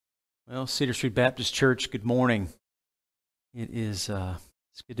Well, Cedar Street Baptist Church, good morning. It's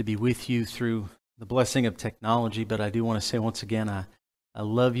good to be with you through the blessing of technology, but I do want to say once again, I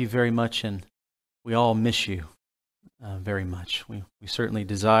love you very much, and we all miss you very much. We certainly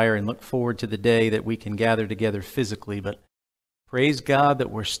desire and look forward to the day that we can gather together physically, but praise God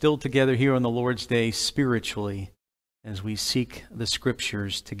that we're still together here on the Lord's Day spiritually as we seek the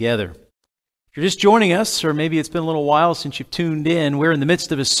Scriptures together. If you're just joining us, or maybe it's been a little while since you've tuned in, we're in the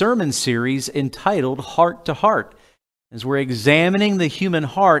midst of a sermon series entitled Heart to Heart, as we're examining the human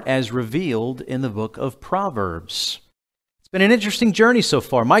heart as revealed in the book of Proverbs. It's been an interesting journey so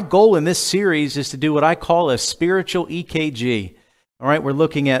far. My goal in this series is to do what I call a spiritual EKG. All right, we're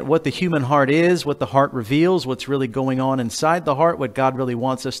looking at what the human heart is, what the heart reveals, what's really going on inside the heart, what God really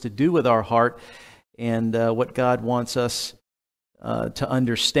wants us to do with our heart, and what God wants us to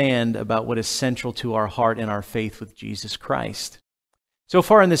understand about what is central to our heart and our faith with Jesus Christ. So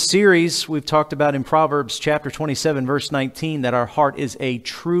far in this series, we've talked about in Proverbs chapter 27, verse 19, that our heart is a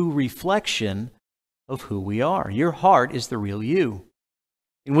true reflection of who we are. Your heart is the real you.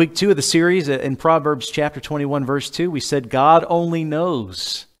 In week 2 of the series, in Proverbs chapter 21, verse 2, we said God only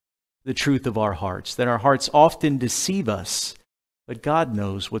knows the truth of our hearts, that our hearts often deceive us, but God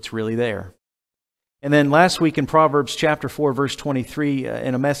knows what's really there. And then last week in Proverbs chapter 4, verse 23,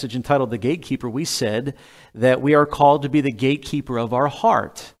 in a message entitled The Gatekeeper, we said that we are called to be the gatekeeper of our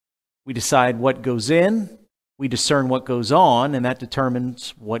heart. We decide what goes in, we discern what goes on, and that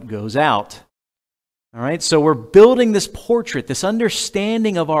determines what goes out. All right, so we're building this portrait, this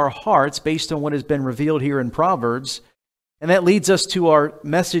understanding of our hearts based on what has been revealed here in Proverbs. And that leads us to our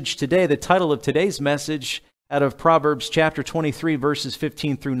message today. The title of today's message out of Proverbs chapter 23, verses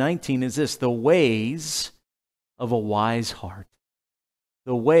 15 through 19 is this: the ways of a wise heart.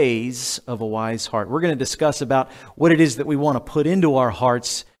 The ways of a wise heart. We're going to discuss about what it is that we want to put into our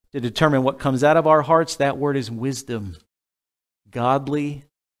hearts to determine what comes out of our hearts. That word is wisdom. Godly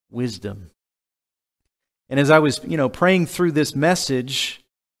wisdom. And as I was, praying through this message,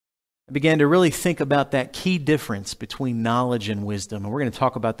 I began to really think about that key difference between knowledge and wisdom. And we're going to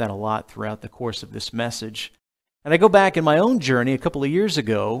talk about that a lot throughout the course of this message. And I go back in my own journey a couple of years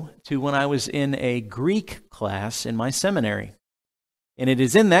ago to when I was in a Greek class in my seminary. And it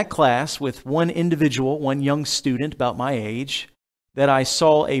is in that class with one individual, one young student about my age, that I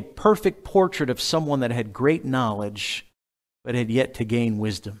saw a perfect portrait of someone that had great knowledge but had yet to gain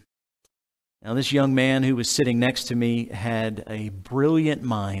wisdom. Now, this young man who was sitting next to me had a brilliant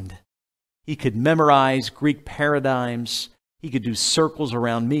mind. He could memorize Greek paradigms. He could do circles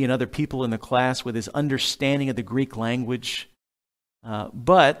around me and other people in the class with his understanding of the Greek language.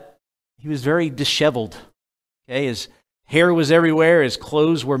 But he was very disheveled. Okay, his hair was everywhere. His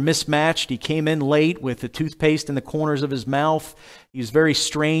clothes were mismatched. He came in late with the toothpaste in the corners of his mouth. He was very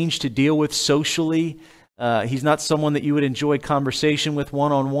strange to deal with socially. He's not someone that you would enjoy conversation with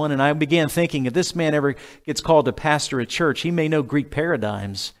one-on-one. And I began thinking, if this man ever gets called to pastor a church, he may know Greek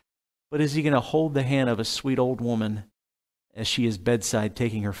paradigms, but is he going to hold the hand of a sweet old woman as she is bedside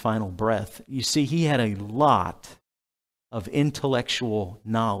taking her final breath? You see, he had a lot of intellectual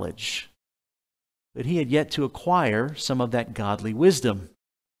knowledge, but he had yet to acquire some of that godly wisdom.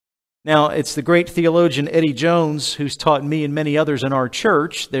 Now, it's the great theologian Eddie Jones who's taught me and many others in our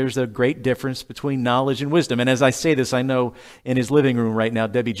church there's a great difference between knowledge and wisdom. And as I say this, I know in his living room right now,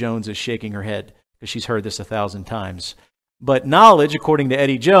 Debbie Jones is shaking her head because she's heard this 1,000 times. But knowledge, according to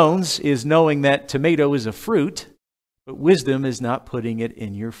Eddie Jones, is knowing that tomato is a fruit, but wisdom is not putting it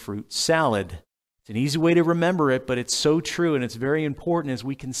in your fruit salad. It's an easy way to remember it, but it's so true, and it's very important as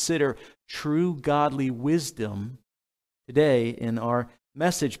we consider true godly wisdom today in our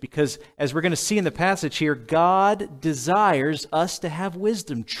message, because as we're going to see in the passage here, God desires us to have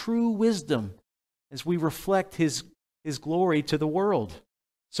wisdom, true wisdom, as we reflect His glory to the world.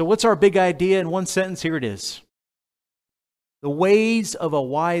 So what's our big idea in one sentence? Here it is. The ways of a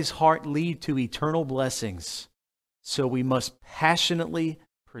wise heart lead to eternal blessings, so we must passionately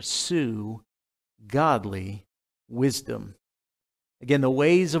pursue godly wisdom. Again, the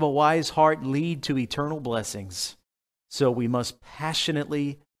ways of a wise heart lead to eternal blessings, so we must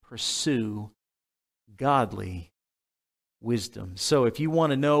passionately pursue godly wisdom. So if you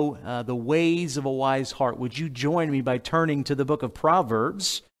want to know the ways of a wise heart, would you join me by turning to the book of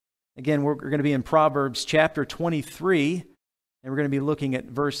Proverbs? Again, we're going to be in Proverbs chapter 23, and we're going to be looking at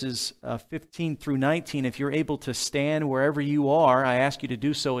verses 15 through 19. If you're able to stand wherever you are, I ask you to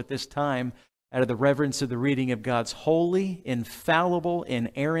do so at this time out of the reverence of the reading of God's holy, infallible,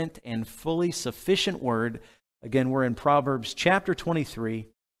 inerrant, and fully sufficient word. Again, we're in Proverbs chapter 23,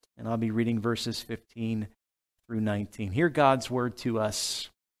 and I'll be reading verses 15 through 19. Hear God's word to us.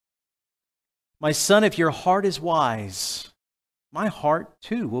 My son, if your heart is wise, my heart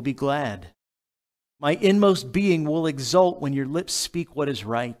too will be glad. My inmost being will exult when your lips speak what is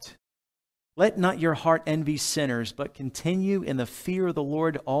right. Let not your heart envy sinners, but continue in the fear of the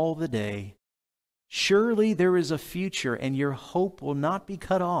Lord all the day. Surely there is a future, and your hope will not be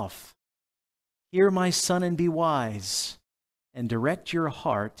cut off. Hear, my son, and be wise, and direct your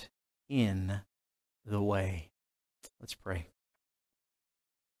heart in the way. Let's pray.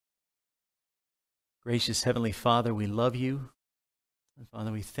 Gracious Heavenly Father, we love you. And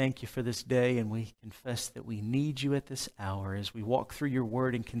Father, we thank you for this day, and we confess that we need you at this hour as we walk through your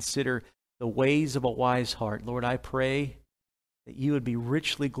word and consider the ways of a wise heart. Lord, I pray that you would be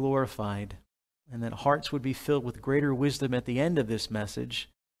richly glorified and that hearts would be filled with greater wisdom at the end of this message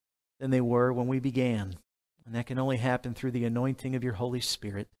than they were when we began. And that can only happen through the anointing of your Holy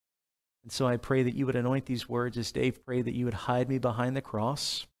Spirit. And so I pray that you would anoint these words as Dave prayed that you would hide me behind the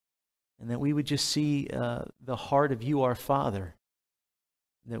cross and that we would just see the heart of you, our Father,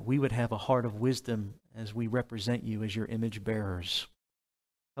 that we would have a heart of wisdom as we represent you as your image bearers.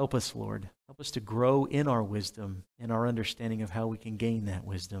 Help us, Lord. Help us to grow in our wisdom, in our understanding of how we can gain that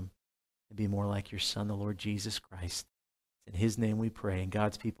wisdom and be more like your Son, the Lord Jesus Christ. In his name we pray. And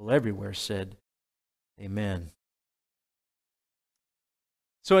God's people everywhere said, amen.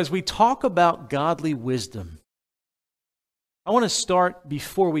 So as we talk about godly wisdom, I want to start,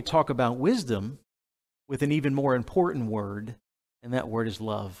 before we talk about wisdom, with an even more important word, and that word is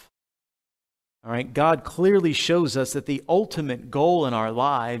love. All right, God clearly shows us that the ultimate goal in our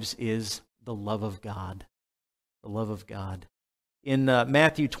lives is the love of God. The love of God. In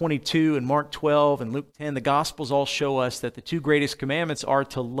Matthew 22 and Mark 12 and Luke 10, the Gospels all show us that the two greatest commandments are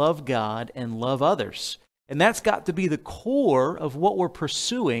to love God and love others. And that's got to be the core of what we're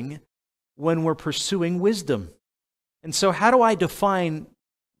pursuing when we're pursuing wisdom. And so how do I define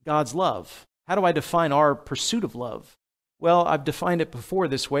God's love? How do I define our pursuit of love? Well, I've defined it before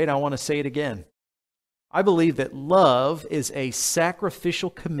this way, and I want to say it again. I believe that love is a sacrificial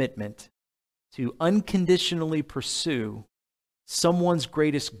commitment to unconditionally pursue someone's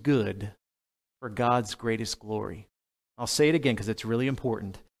greatest good for God's greatest glory. I'll say it again because it's really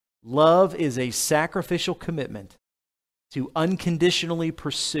important. Love is a sacrificial commitment to unconditionally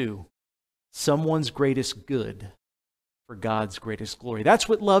pursue someone's greatest good for God's greatest glory. That's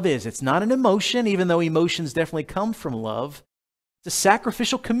what love is. It's not an emotion, even though emotions definitely come from love. It's a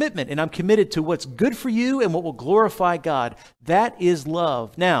sacrificial commitment, and I'm committed to what's good for you and what will glorify God. That is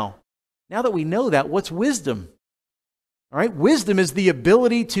love. Now that we know that, what's wisdom? All right, wisdom is the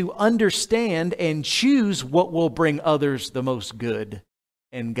ability to understand and choose what will bring others the most good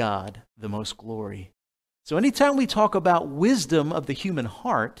and God the most glory. So anytime we talk about wisdom of the human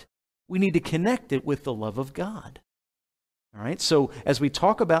heart, we need to connect it with the love of God. All right, so as we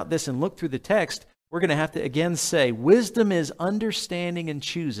talk about this and look through the text, we're going to have to again say, wisdom is understanding and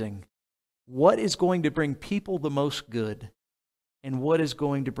choosing what is going to bring people the most good and what is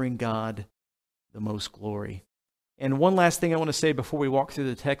going to bring God the most glory. And one last thing I want to say before we walk through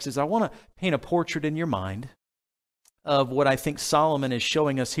the text is I want to paint a portrait in your mind of what I think Solomon is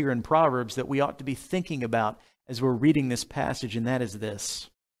showing us here in Proverbs that we ought to be thinking about as we're reading this passage, and that is this.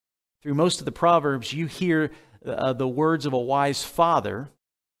 Through most of the Proverbs, you hear the words of a wise father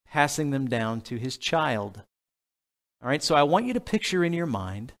passing them down to his child. All right, so I want you to picture in your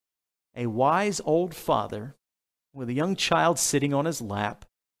mind a wise old father with a young child sitting on his lap,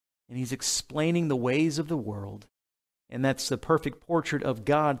 and he's explaining the ways of the world. And that's the perfect portrait of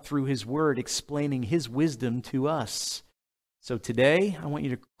God through his word, explaining his wisdom to us. So today, I want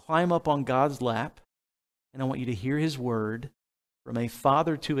you to climb up on God's lap, and I want you to hear his word from a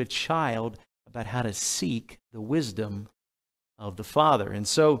father to a child about how to seek the wisdom of the Father. And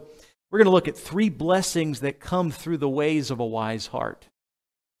so we're going to look at three blessings that come through the ways of a wise heart.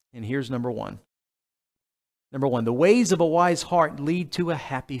 And here's number one. Number one, the ways of a wise heart lead to a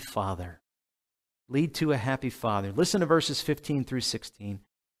happy father. Lead to a happy father. Listen to verses 15 through 16.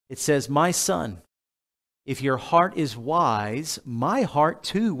 It says, "My son, if your heart is wise, my heart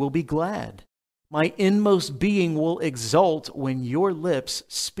too will be glad. My inmost being will exult when your lips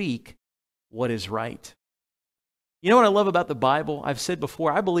speak what is right." You know what I love about the Bible? I've said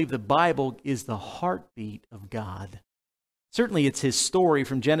before, I believe the Bible is the heartbeat of God. Certainly it's his story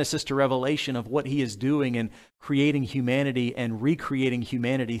from Genesis to Revelation of what he is doing in creating humanity and recreating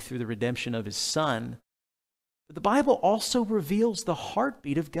humanity through the redemption of his Son. But the Bible also reveals the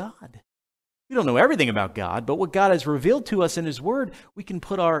heartbeat of God. We don't know everything about God, but what God has revealed to us in his word, we can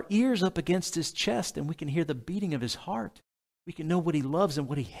put our ears up against his chest and we can hear the beating of his heart. We can know what he loves and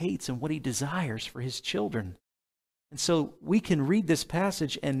what he hates and what he desires for his children. And so we can read this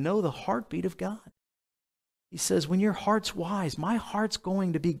passage and know the heartbeat of God. He says, when your heart's wise, my heart's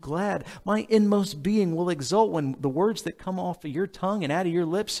going to be glad. My inmost being will exult when the words that come off of your tongue and out of your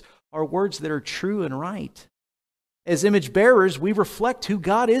lips are words that are true and right. As image bearers, we reflect who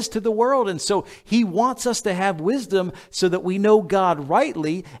God is to the world. And so He wants us to have wisdom so that we know God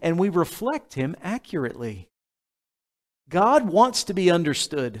rightly and we reflect Him accurately. God wants to be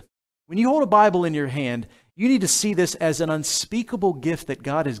understood. When you hold a Bible in your hand, you need to see this as an unspeakable gift that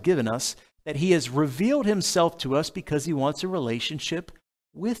God has given us, that He has revealed Himself to us because He wants a relationship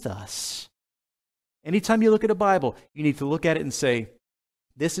with us. Anytime you look at a Bible, you need to look at it and say,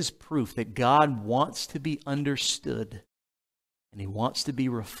 this is proof that God wants to be understood and He wants to be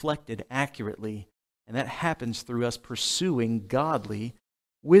reflected accurately. And that happens through us pursuing godly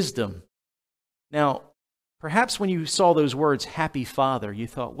wisdom. Now, perhaps when you saw those words, happy father, you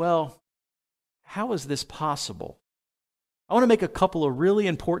thought, well, how is this possible? I want to make a couple of really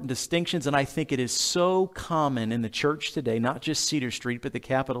important distinctions, and I think it is so common in the church today, not just Cedar Street, but the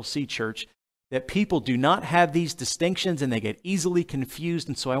capital C church, that people do not have these distinctions and they get easily confused.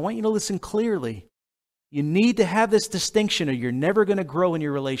 And so I want you to listen clearly. You need to have this distinction or you're never going to grow in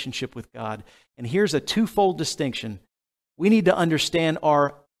your relationship with God. And here's a twofold distinction. We need to understand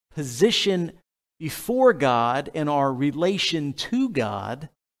our position before God and our relation to God.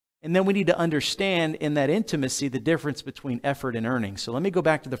 And then we need to understand in that intimacy the difference between effort and earning. So let me go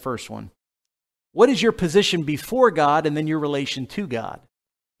back to the first one. What is your position before God and then your relation to God?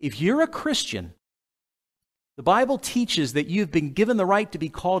 If you're a Christian, the Bible teaches that you've been given the right to be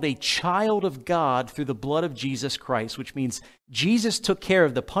called a child of God through the blood of Jesus Christ, which means Jesus took care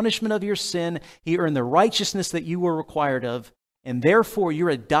of the punishment of your sin. He earned the righteousness that you were required of, and therefore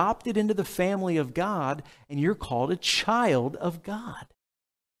you're adopted into the family of God, and you're called a child of God.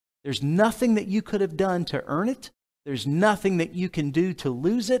 There's nothing that you could have done to earn it. There's nothing that you can do to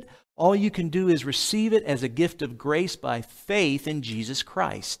lose it. All you can do is receive it as a gift of grace by faith in Jesus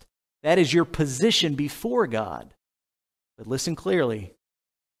Christ. That is your position before God. But listen clearly.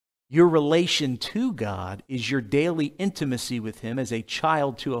 Your relation to God is your daily intimacy with Him as a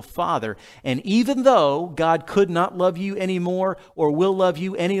child to a father. And even though God could not love you anymore or will love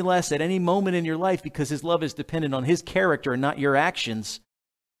you any less at any moment in your life because His love is dependent on His character and not your actions,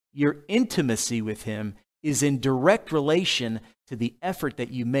 your intimacy with Him is in direct relation to the effort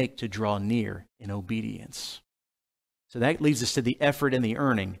that you make to draw near in obedience. So that leads us to the effort and the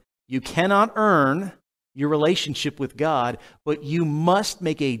earning. You cannot earn your relationship with God, but you must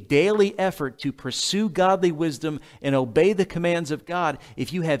make a daily effort to pursue godly wisdom and obey the commands of God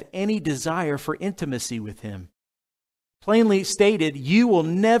if you have any desire for intimacy with Him. Plainly stated, you will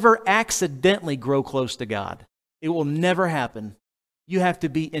never accidentally grow close to God. It will never happen. You have to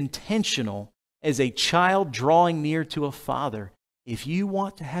be intentional as a child drawing near to a father if you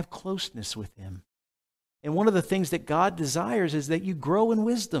want to have closeness with Him. And one of the things that God desires is that you grow in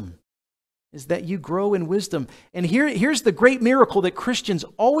wisdom. And here's the great miracle that Christians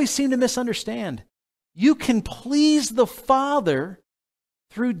always seem to misunderstand. You can please the Father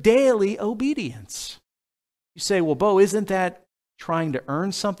through daily obedience. You say, well, Bo, isn't that trying to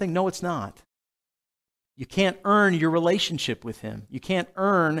earn something? No, it's not. You can't earn your relationship with Him. You can't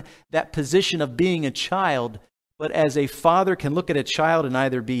earn that position of being a child. But as a father can look at a child and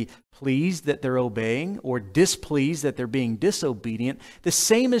either be pleased that they're obeying or displeased that they're being disobedient, the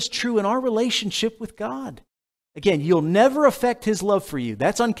same is true in our relationship with God. Again, you'll never affect His love for you.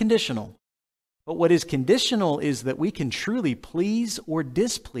 That's unconditional. But what is conditional is that we can truly please or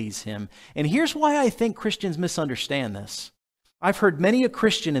displease Him. And here's why I think Christians misunderstand this. I've heard many a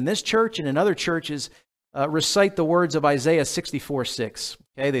Christian in this church and in other churches recite the words of Isaiah 64:6.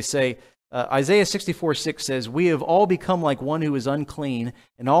 Okay, they say, Isaiah 64:6 says, we have all become like one who is unclean,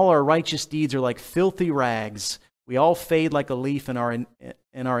 and all our righteous deeds are like filthy rags. We all fade like a leaf, and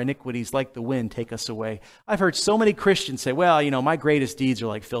our iniquities like the wind take us away. I've heard so many Christians say, well, my greatest deeds are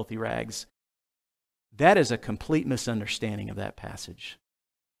like filthy rags. That is a complete misunderstanding of that passage.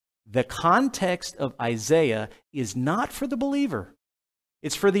 The context of Isaiah is not for the believer.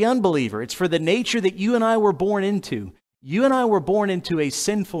 It's for the unbeliever. It's for the nature that you and I were born into. You and I were born into a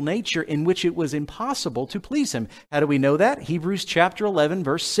sinful nature in which it was impossible to please Him. How do we know that? Hebrews chapter 11,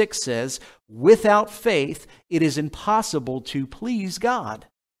 verse 6 says, without faith, it is impossible to please God.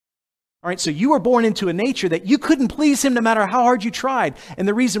 All right, so you were born into a nature that you couldn't please Him no matter how hard you tried. And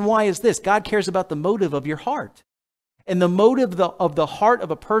the reason why is this: God cares about the motive of your heart. And the motive of the heart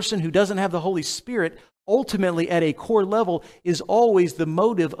of a person who doesn't have the Holy Spirit ultimately at a core level is always the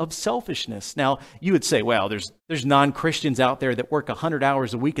motive of selfishness. Now, you would say, well, there's non-Christians out there that work 100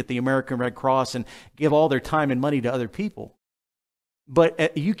 hours a week at the American Red Cross and give all their time and money to other people. But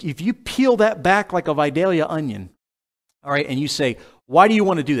if you peel that back like a Vidalia onion, all right, and you say, why do you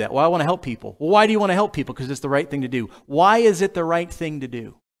want to do that? Well, I want to help people. Well, why do you want to help people? Because it's the right thing to do. Why is it the right thing to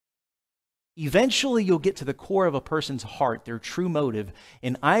do? Eventually, you'll get to the core of a person's heart, their true motive,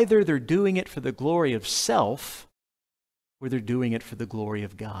 and either they're doing it for the glory of self or they're doing it for the glory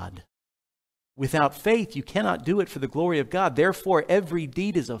of God. Without faith, you cannot do it for the glory of God. Therefore, every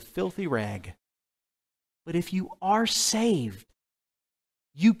deed is a filthy rag. But if you are saved,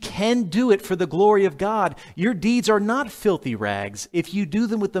 you can do it for the glory of God. Your deeds are not filthy rags if you do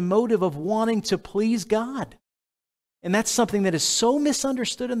them with the motive of wanting to please God. And that's something that is so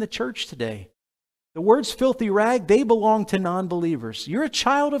misunderstood in the church today. The words filthy rag, they belong to non-believers. You're a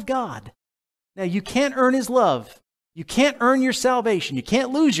child of God. Now, you can't earn His love. You can't earn your salvation. You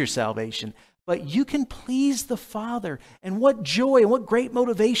can't lose your salvation. But you can please the Father. And what joy and what great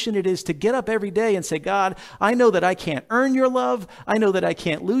motivation it is to get up every day and say, God, I know that I can't earn your love. I know that I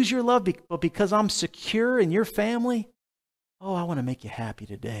can't lose your love, but because I'm secure in your family, oh, I want to make you happy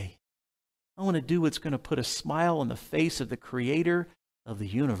today. I want to do what's going to put a smile on the face of the Creator of the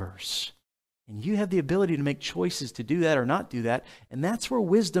universe. And you have the ability to make choices to do that or not do that. And that's where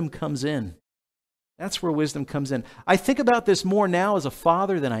wisdom comes in. That's where wisdom comes in. I think about this more now as a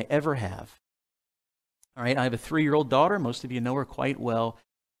father than I ever have. All right, I have a 3-year-old daughter. Most of you know her quite well.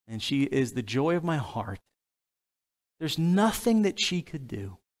 And she is the joy of my heart. There's nothing that she could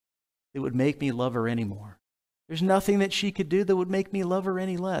do that would make me love her anymore. There's nothing that she could do that would make me love her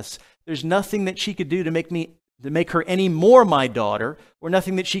any less. There's nothing that she could do to make her any more my daughter, or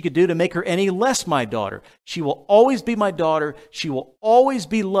nothing that she could do to make her any less my daughter. She will always be my daughter. She will always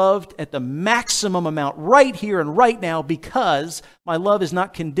be loved at the maximum amount right here and right now, because my love is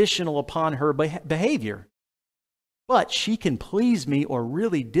not conditional upon her behavior. But she can please me or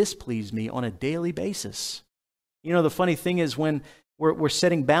really displease me on a daily basis. You know, the funny thing is, when we're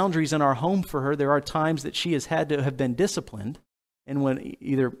setting boundaries in our home for her, there are times that she has had to have been disciplined. And when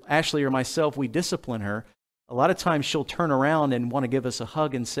either Ashley or myself, we discipline her, a lot of times she'll turn around and want to give us a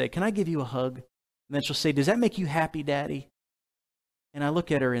hug and say, can I give you a hug? And then she'll say, does that make you happy, Daddy? And I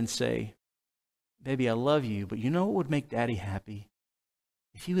look at her and say, baby, I love you, but you know what would make Daddy happy?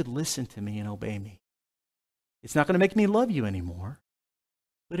 If you would listen to me and obey me. It's not going to make me love you anymore,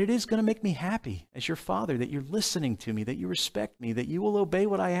 but it is going to make me happy as your father, that you're listening to me, that you respect me, that you will obey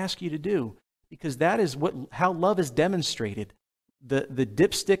what I ask you to do, because that is how love is demonstrated. The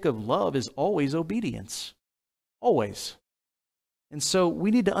dipstick of love is always obedience. Always. And so we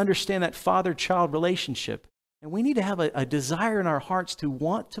need to understand that father-child relationship. And we need to have a desire in our hearts to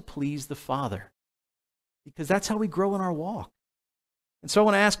want to please the Father, because that's how we grow in our walk. And so I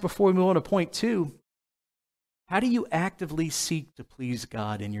want to ask, before we move on to point 2, how do you actively seek to please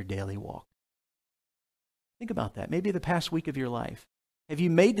God in your daily walk? Think about that. Maybe the past week of your life. Have you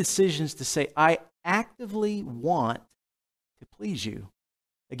made decisions to say, I actively want to please you?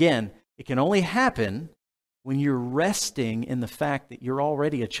 Again, it can only happen when you're resting in the fact that you're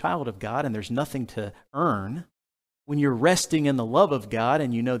already a child of God and there's nothing to earn. When you're resting in the love of God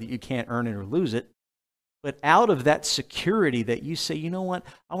and you know that you can't earn it or lose it. But out of that security that you say, you know what,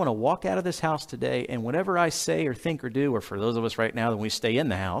 I want to walk out of this house today, and whatever I say or think or do, or for those of us right now that we stay in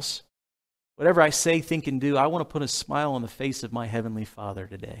the house, whatever I say, think, and do, I want to put a smile on the face of my Heavenly Father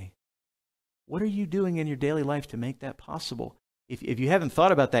today. What are you doing in your daily life to make that possible? If you haven't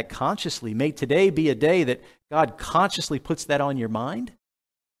thought about that consciously, may today be a day that God consciously puts that on your mind.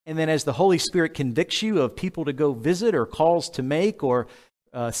 And then as the Holy Spirit convicts you of people to go visit, or calls to make, or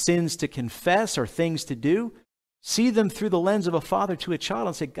sins to confess, or things to do, see them through the lens of a father to a child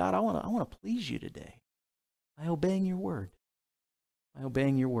and say, God, I want to please you today by obeying your word. By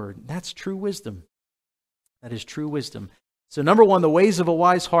obeying your word. That's true wisdom. That is true wisdom. So number 1, the ways of a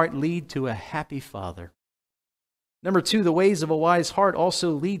wise heart lead to a happy father. Number 2, the ways of a wise heart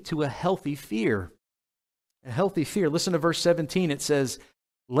also lead to a healthy fear. A healthy fear. Listen to verse 17. It says,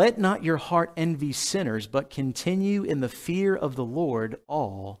 let not your heart envy sinners, but continue in the fear of the Lord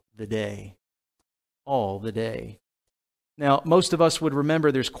all the day. All the day. Now, most of us would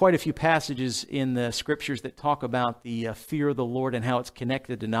remember there's quite a few passages in the scriptures that talk about the fear of the Lord and how it's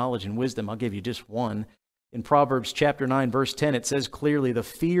connected to knowledge and wisdom. I'll give you just one. In Proverbs chapter 9, verse 10, it says clearly, the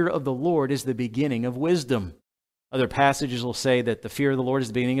fear of the Lord is the beginning of wisdom. Other passages will say that the fear of the Lord is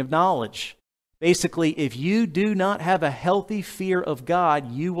the beginning of knowledge. Basically, if you do not have a healthy fear of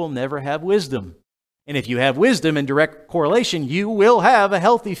God, you will never have wisdom. And if you have wisdom in direct correlation, you will have a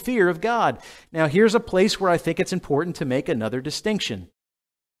healthy fear of God. Now, here's a place where I think it's important to make another distinction.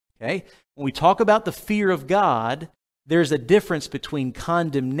 Okay? When we talk about the fear of God, there's a difference between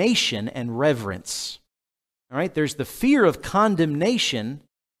condemnation and reverence. All right? There's the fear of condemnation,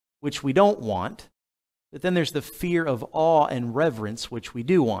 which we don't want, but then there's the fear of awe and reverence, which we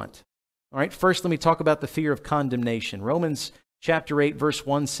do want. All right? First, let me talk about the fear of condemnation. Romans Chapter 8, verse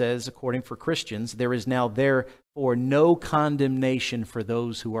 1 says, according for Christians, there is now therefore no condemnation for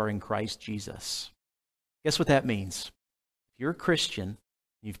those who are in Christ Jesus. Guess what that means? If you're a Christian,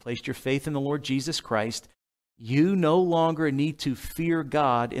 you've placed your faith in the Lord Jesus Christ, you no longer need to fear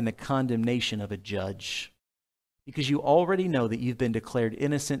God in the condemnation of a judge, because you already know that you've been declared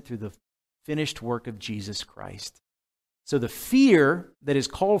innocent through the finished work of Jesus Christ. So the fear that is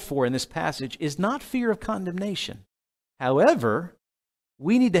called for in this passage is not fear of condemnation. However,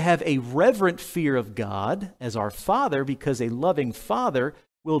 we need to have a reverent fear of God as our Father, because a loving Father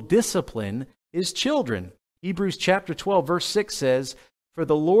will discipline His children. Hebrews chapter 12, verse 6 says, "For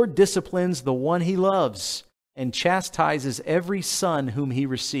the Lord disciplines the one He loves and chastises every son whom He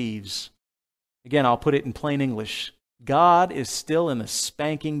receives." Again, I'll put it in plain English. God is still in the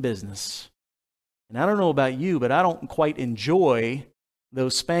spanking business. And I don't know about you, but I don't quite enjoy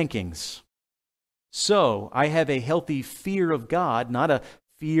those spankings. So, I have a healthy fear of God, not a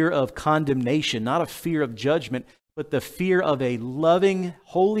fear of condemnation, not a fear of judgment, but the fear of a loving,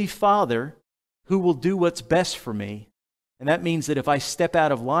 holy Father who will do what's best for me. And that means that if I step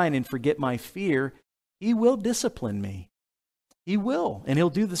out of line and forget my fear, He will discipline me. He will, and He'll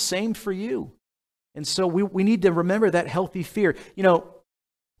do the same for you. And so we need to remember that healthy fear. You know,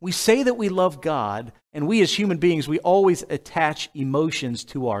 we say that we love God, and we as human beings, we always attach emotions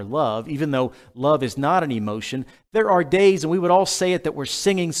to our love, even though love is not an emotion. There are days, and we would all say it, that we're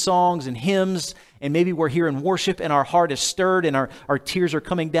singing songs and hymns, and maybe we're here in worship, and our heart is stirred, and our tears are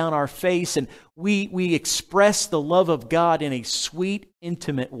coming down our face, and we express the love of God in a sweet,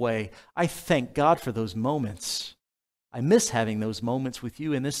 intimate way. I thank God for those moments. I miss having those moments with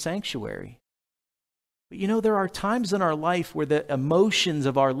you in this sanctuary. But you know, there are times in our life where the emotions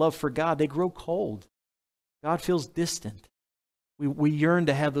of our love for God, they grow cold. God feels distant. We yearn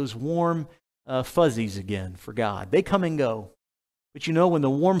to have those warm fuzzies again for God. They come and go. But you know, when the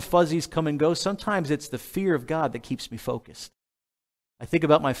warm fuzzies come and go, sometimes it's the fear of God that keeps me focused. I think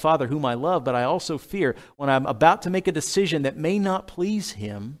about my Father whom I love, but I also fear when I'm about to make a decision that may not please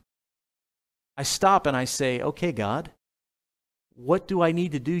Him, I stop and I say, okay, God, what do I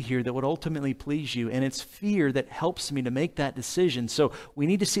need to do here that would ultimately please you? And it's fear that helps me to make that decision. So we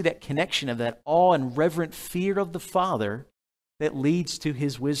need to see that connection of that awe and reverent fear of the Father that leads to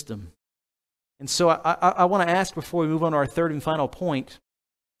His wisdom. And so I want to ask, before we move on to our third and final point,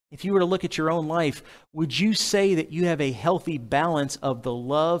 if you were to look at your own life, would you say that you have a healthy balance of the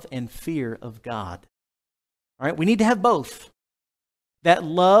love and fear of God? All right, we need to have both. That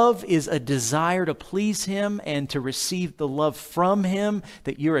love is a desire to please Him and to receive the love from Him,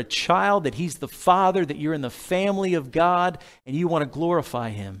 that you're a child, that He's the Father, that you're in the family of God, and you want to glorify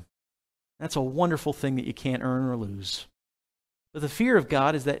Him. That's a wonderful thing that you can't earn or lose. But the fear of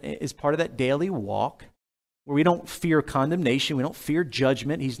God is part of that daily walk where we don't fear condemnation, we don't fear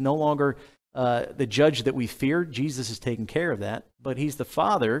judgment. He's no longer the judge that we fear. Jesus has taken care of that, but He's the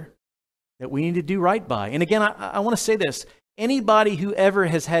Father that we need to do right by. And again, I want to say this. Anybody who ever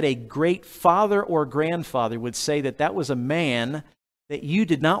has had a great father or grandfather would say that that was a man that you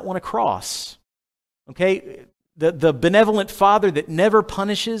did not want to cross. Okay? The benevolent father that never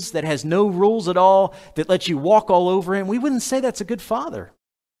punishes, that has no rules at all, that lets you walk all over him, we wouldn't say that's a good father.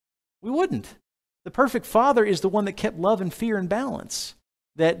 We wouldn't. The perfect father is the one that kept love and fear in balance,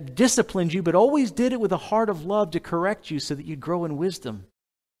 that disciplined you, but always did it with a heart of love to correct you so that you'd grow in wisdom.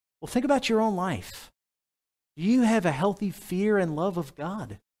 Well, think about your own life. Do you have a healthy fear and love of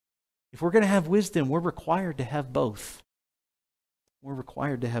God? If we're going to have wisdom, we're required to have both. We're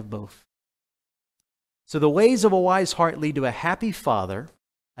required to have both. So the ways of a wise heart lead to a happy father,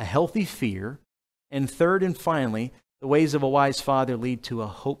 a healthy fear, and third and finally, the ways of a wise father lead to a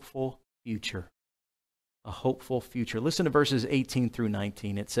hopeful future. A hopeful future. Listen to verses 18 through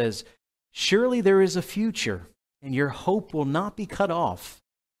 19. It says, "Surely there is a future, and your hope will not be cut off.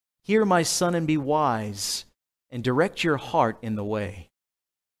 Hear, my son, and be wise, and direct your heart in the way."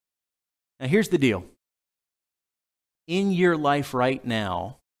 Now here's the deal. In your life right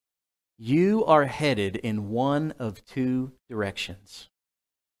now, you are headed in one of two directions.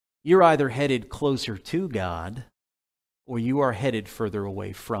 You're either headed closer to God, or you are headed further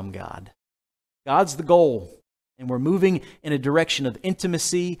away from God. God's the goal, and we're moving in a direction of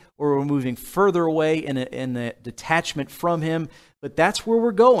intimacy, or we're moving further away in a detachment from Him. But that's where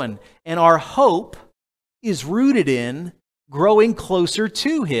we're going. And our hope is rooted in growing closer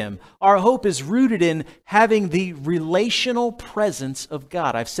to Him. Our hope is rooted in having the relational presence of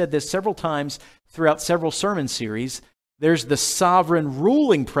God. I've said this several times throughout several sermon series. There's the sovereign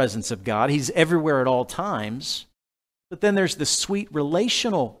ruling presence of God. He's everywhere at all times. But then there's the sweet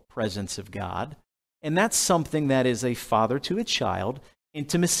relational presence of God. And that's something that is a father to a child,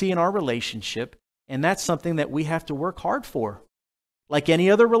 intimacy in our relationship. And that's something that we have to work hard for. Like any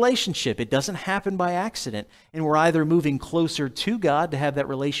other relationship, it doesn't happen by accident. And we're either moving closer to God to have that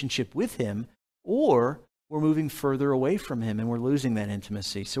relationship with Him, or we're moving further away from Him and we're losing that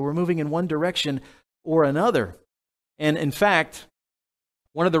intimacy. So we're moving in one direction or another. And in fact,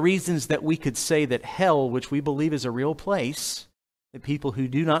 one of the reasons that we could say that hell, which we believe is a real place, that people who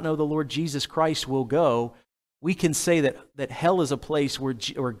do not know the Lord Jesus Christ will go, we can say that hell is a place where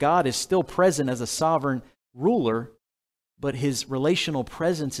God is still present as a sovereign ruler, but His relational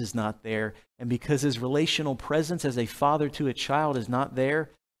presence is not there. And because His relational presence as a father to a child is not there,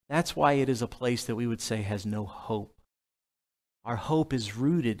 that's why it is a place that we would say has no hope. Our hope is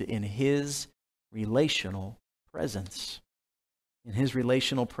rooted in His relational presence. In His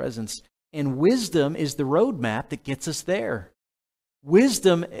relational presence. And wisdom is the roadmap that gets us there.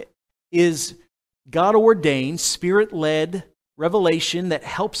 Wisdom is God-ordained, Spirit-led revelation that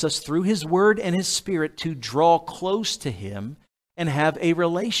helps us through His Word and His Spirit to draw close to Him and have a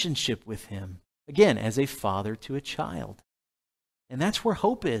relationship with Him. Again, as a father to a child. And that's where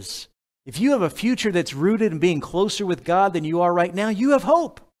hope is. If you have a future that's rooted in being closer with God than you are right now, you have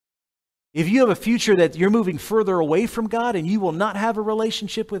hope. If you have a future that you're moving further away from God and you will not have a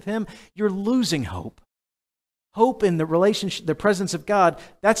relationship with Him, you're losing hope. Hope in the relationship, the presence of God,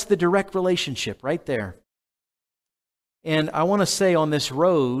 that's the direct relationship right there. And I want to say on this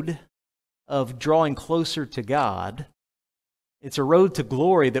road of drawing closer to God, it's a road to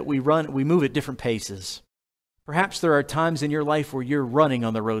glory that we move at different paces. Perhaps there are times in your life where you're running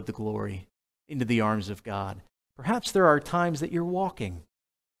on the road to glory into the arms of God. Perhaps there are times that you're walking.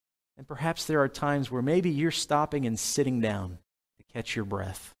 And perhaps there are times where maybe you're stopping and sitting down to catch your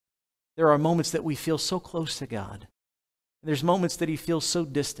breath. There are moments that we feel so close to God. And there's moments that He feels so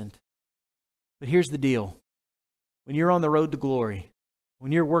distant. But here's the deal. When you're on the road to glory,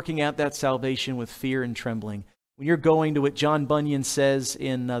 when you're working out that salvation with fear and trembling, when you're going to what John Bunyan says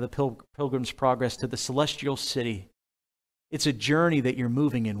in the Pilgrim's Progress, to the celestial city, it's a journey that you're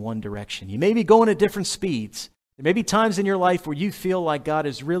moving in one direction. You may be going at different speeds. There may be times in your life where you feel like God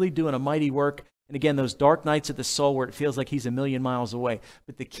is really doing a mighty work. And again, those dark nights at the soul where it feels like He's a million miles away.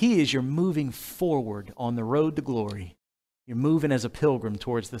 But the key is you're moving forward on the road to glory. You're moving as a pilgrim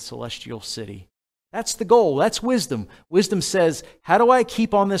towards the celestial city. That's the goal. That's wisdom. Wisdom says, how do I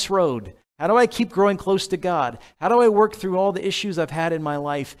keep on this road? How do I keep growing close to God? How do I work through all the issues I've had in my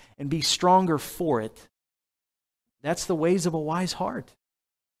life and be stronger for it? That's the ways of a wise heart.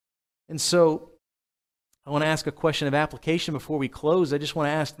 And so I want to ask a question of application before we close. I just want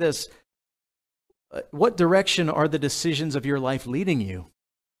to ask this. What direction are the decisions of your life leading you?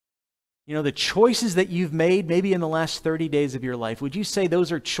 You know, the choices that you've made maybe in the last 30 days of your life, would you say those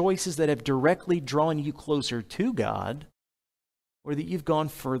are choices that have directly drawn you closer to God, or that you've gone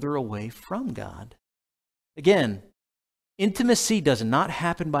further away from God? Again, intimacy does not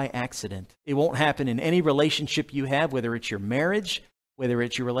happen by accident. It won't happen in any relationship you have, whether it's your marriage, whether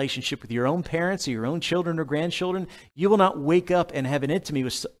it's your relationship with your own parents or your own children or grandchildren. You will not wake up and have an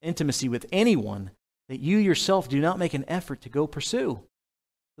intimacy with anyone that you yourself do not make an effort to go pursue.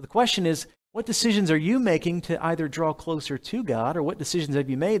 So the question is, what decisions are you making to either draw closer to God, or what decisions have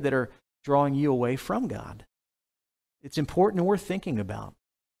you made that are drawing you away from God? It's important and worth thinking about.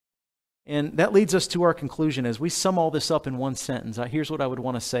 And that leads us to our conclusion. As we sum all this up in one sentence, here's what I would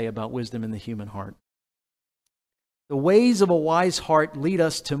want to say about wisdom in the human heart. The ways of a wise heart lead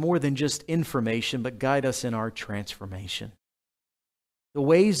us to more than just information, but guide us in our transformation. The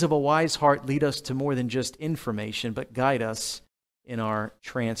ways of a wise heart lead us to more than just information, but guide us in our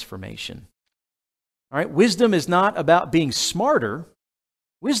transformation. All right, wisdom is not about being smarter.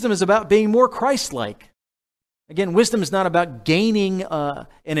 Wisdom is about being more Christ-like. Again, wisdom is not about gaining an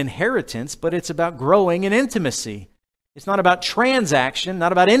inheritance, but it's about growing in intimacy. It's not about transaction,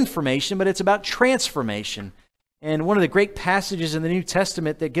 not about information, but it's about transformation. And one of the great passages in the New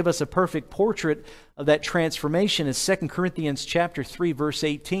Testament that give us a perfect portrait of that transformation is 2 Corinthians chapter 3, verse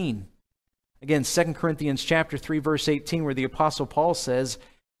 18. Again, 2 Corinthians chapter 3, verse 18, where the Apostle Paul says,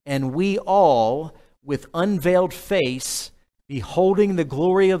 "And we all, with unveiled face, beholding the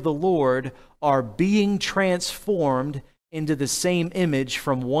glory of the Lord, are being transformed into the same image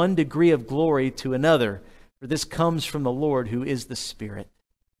from one degree of glory to another. For this comes from the Lord who is the Spirit.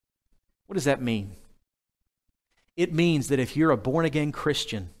 What does that mean? It means that if you're a born-again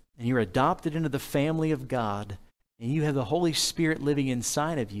Christian and you're adopted into the family of God and you have the Holy Spirit living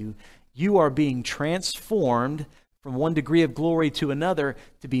inside of you, you are being transformed from one degree of glory to another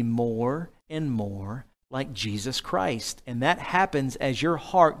to be more and more like Jesus Christ. And that happens as your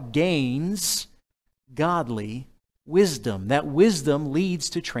heart gains godly wisdom. That wisdom leads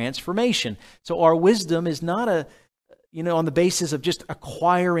to transformation. So our wisdom is not on the basis of just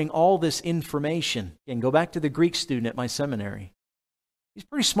acquiring all this information. Again, go back to the Greek student at my seminary. He's a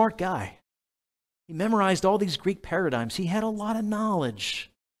pretty smart guy. He memorized all these Greek paradigms. He had a lot of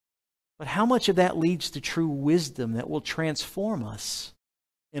knowledge. But how much of that leads to true wisdom that will transform us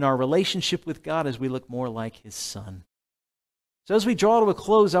in our relationship with God as we look more like His Son? So as we draw to a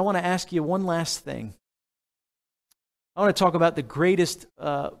close, I want to ask you one last thing. I want to talk about the greatest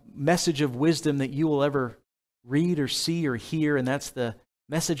message of wisdom that you will ever read or see or hear, and that's the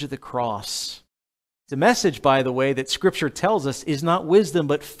message of the cross. It's a message, by the way, that Scripture tells us is not wisdom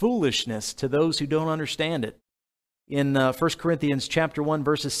but foolishness to those who don't understand it. In 1 Corinthians chapter 1,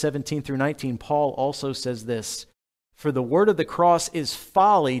 verses 17 through 19, Paul also says this, "For the word of the cross is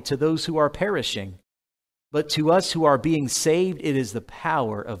folly to those who are perishing, but to us who are being saved it is the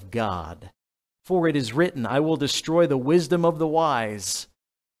power of God. For it is written, I will destroy the wisdom of the wise,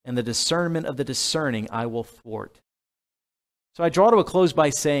 and the discernment of the discerning I will thwart." So I draw to a close by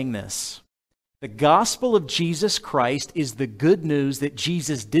saying this. The gospel of Jesus Christ is the good news that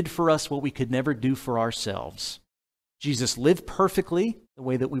Jesus did for us what we could never do for ourselves. Jesus lived perfectly the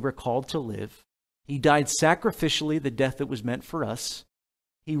way that we were called to live. He died sacrificially the death that was meant for us.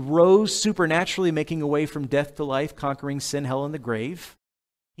 He rose supernaturally, making a way from death to life, conquering sin, hell, and the grave.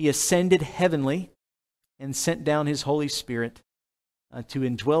 He ascended heavenly and sent down His Holy Spirit to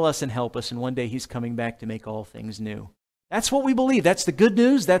indwell us and help us, and one day He's coming back to make all things new. That's what we believe. That's the good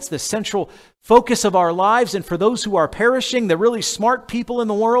news. That's the central focus of our lives. And for those who are perishing, the really smart people in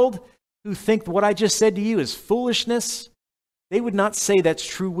the world who think what I just said to you is foolishness, they would not say that's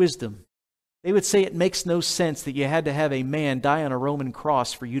true wisdom. They would say it makes no sense that you had to have a man die on a Roman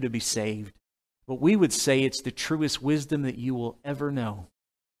cross for you to be saved. But we would say it's the truest wisdom that you will ever know.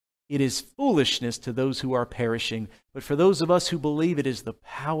 It is foolishness to those who are perishing, but for those of us who believe, it is the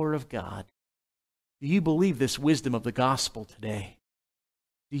power of God. Do you believe this wisdom of the gospel today?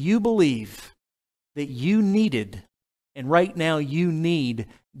 Do you believe that you needed, and right now you need,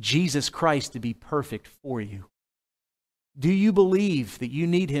 Jesus Christ to be perfect for you? Do you believe that you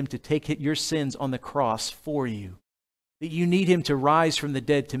need Him to take your sins on the cross for you? That you need Him to rise from the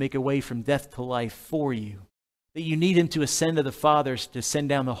dead to make a way from death to life for you? That you need Him to ascend to the Father to send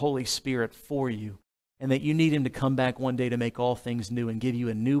down the Holy Spirit for you? And that you need Him to come back one day to make all things new and give you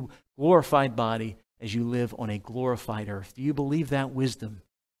a new glorified body as you live on a glorified earth? Do you believe that wisdom?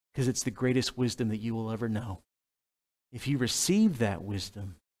 Because it's the greatest wisdom that you will ever know. If you receive that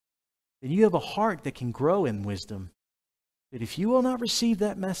wisdom, then you have a heart that can grow in wisdom. But if you will not receive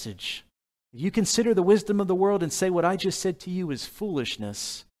that message, if you consider the wisdom of the world and say what I just said to you is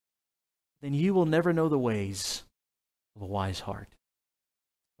foolishness, then you will never know the ways of a wise heart.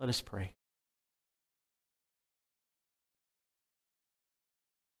 Let us pray.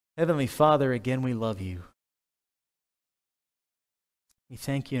 Heavenly Father, again we love you. We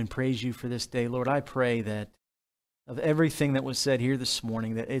thank you and praise you for this day. Lord, I pray that of everything that was said here this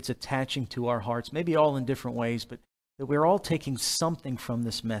morning, that it's attaching to our hearts, maybe all in different ways, but that we're all taking something from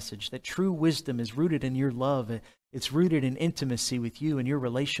this message, that true wisdom is rooted in your love. It's rooted in intimacy with you and your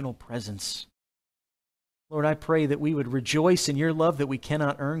relational presence. Lord, I pray that we would rejoice in your love that we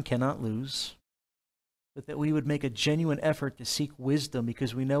cannot earn, cannot lose, but that we would make a genuine effort to seek wisdom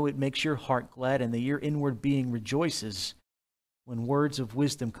because we know it makes your heart glad and that your inward being rejoices when words of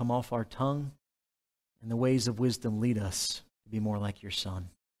wisdom come off our tongue and the ways of wisdom lead us to be more like your Son.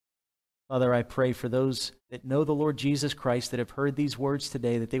 Father, I pray for those that know the Lord Jesus Christ that have heard these words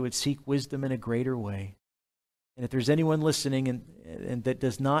today, that they would seek wisdom in a greater way. And if there's anyone listening and that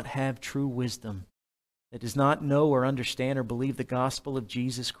does not have true wisdom, that does not know or understand or believe the gospel of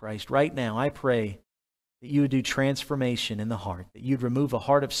Jesus Christ, right now I pray that you would do transformation in the heart, that you'd remove a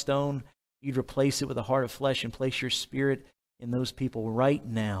heart of stone, you'd replace it with a heart of flesh and place your Spirit in those people right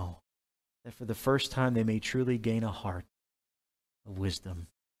now, that for the first time they may truly gain a heart of wisdom.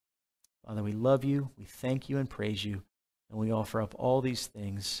 Father, we love you, we thank you and praise you, and we offer up all these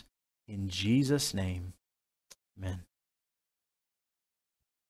things in Jesus' name. Amen.